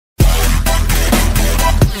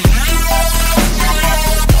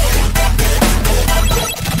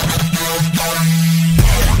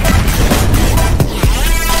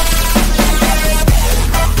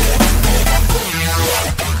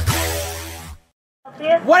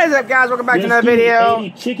What is up, guys? Welcome back to another video. And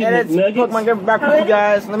it's Pokemon Go back with you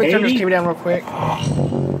guys. Let me turn this TV down real quick. I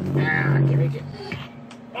can't make it.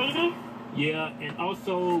 80? Yeah, and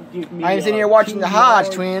also give me. I'm sitting here watching the Hodge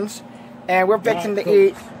twins, and we're fixing to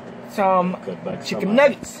eat some chicken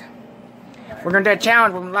nuggets. We're gonna do a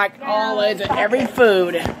challenge with like always at every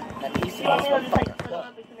food. Let me see this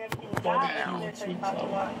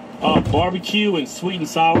barbecue and sweet and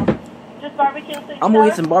sour. Just barbecue and sweet and I'm gonna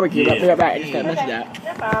get some barbecue. Yeah. I'll be right back. I just gotta mess it up.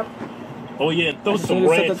 That's fine. Oh yeah, throw As some soon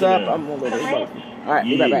as I set ranch this up, in I'm gonna get barbecue. Alright,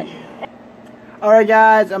 be there. right back. Alright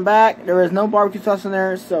guys, I'm back. There is no barbecue sauce in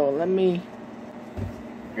there, so let me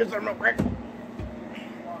get some real quick.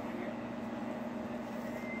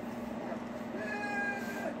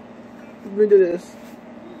 Let me do this.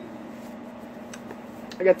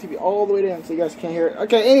 I got TV all the way down so you guys can't hear it.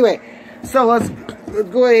 Okay, anyway, so let's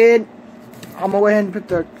go ahead. I'm gonna go ahead and put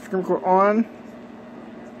the screen recorder on.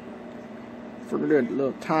 So we're gonna do a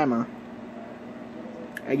little timer.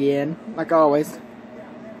 Again, like always.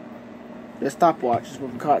 The stopwatch is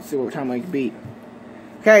what we caught, see what time we can beat.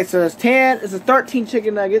 Okay, so it's 13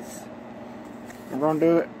 chicken nuggets. We're gonna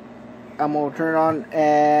do it. I'm gonna turn it on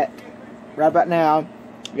at right about now.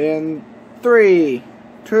 In 3,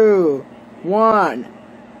 2, 1.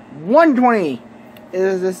 120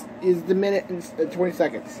 is the minute and 20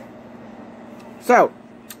 seconds. So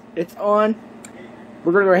it's on.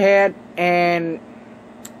 We're gonna go ahead and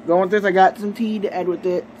go with this. I got some tea to add with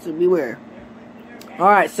it, so beware.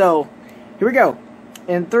 Alright, so here we go.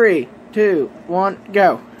 In 3, 2, 1,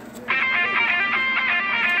 go.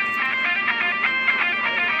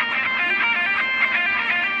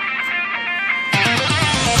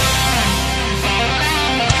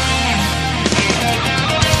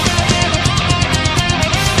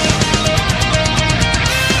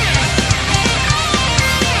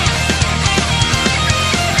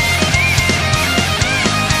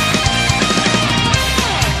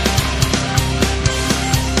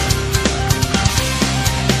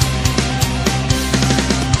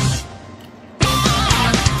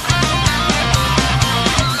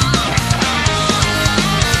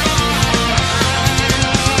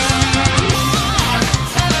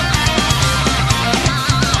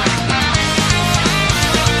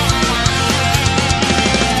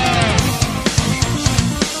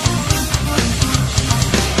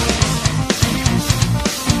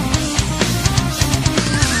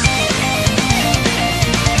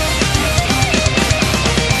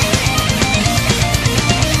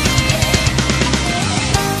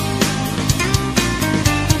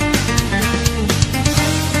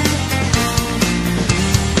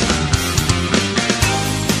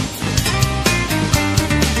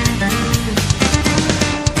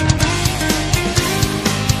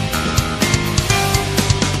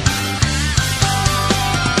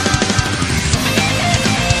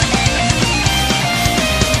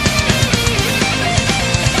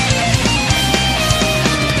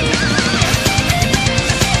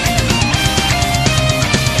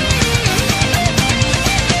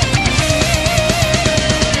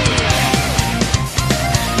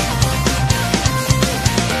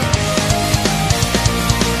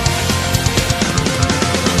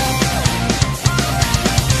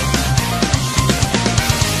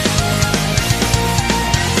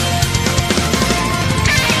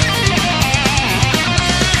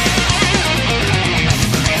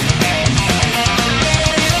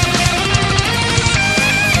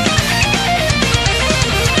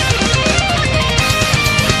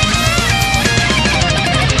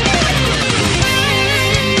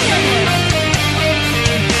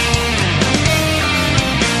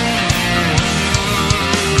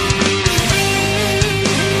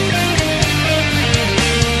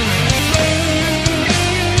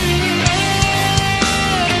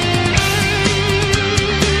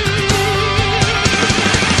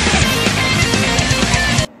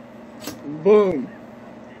 Boom.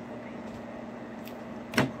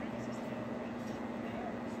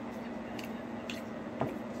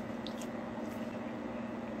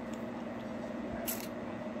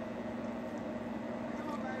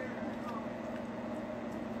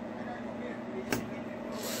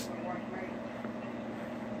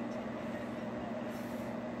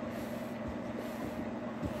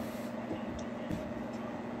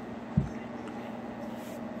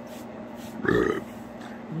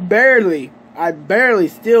 I barely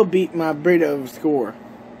still beat my burrito score.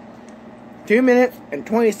 2 minutes and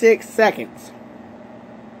 26 seconds.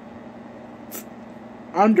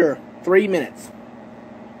 Under 3 minutes.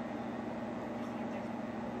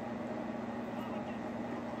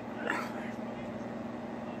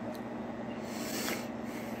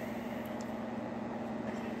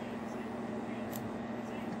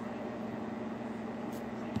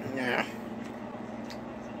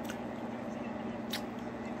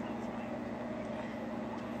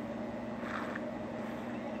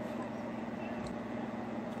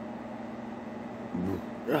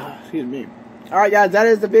 Excuse me. Alright guys, that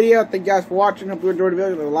is the video. Thank you guys for watching. Hope you enjoyed the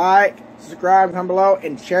video. Like, subscribe, comment below,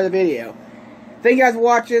 and share the video. Thank you guys for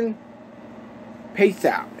watching. Peace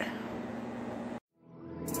out.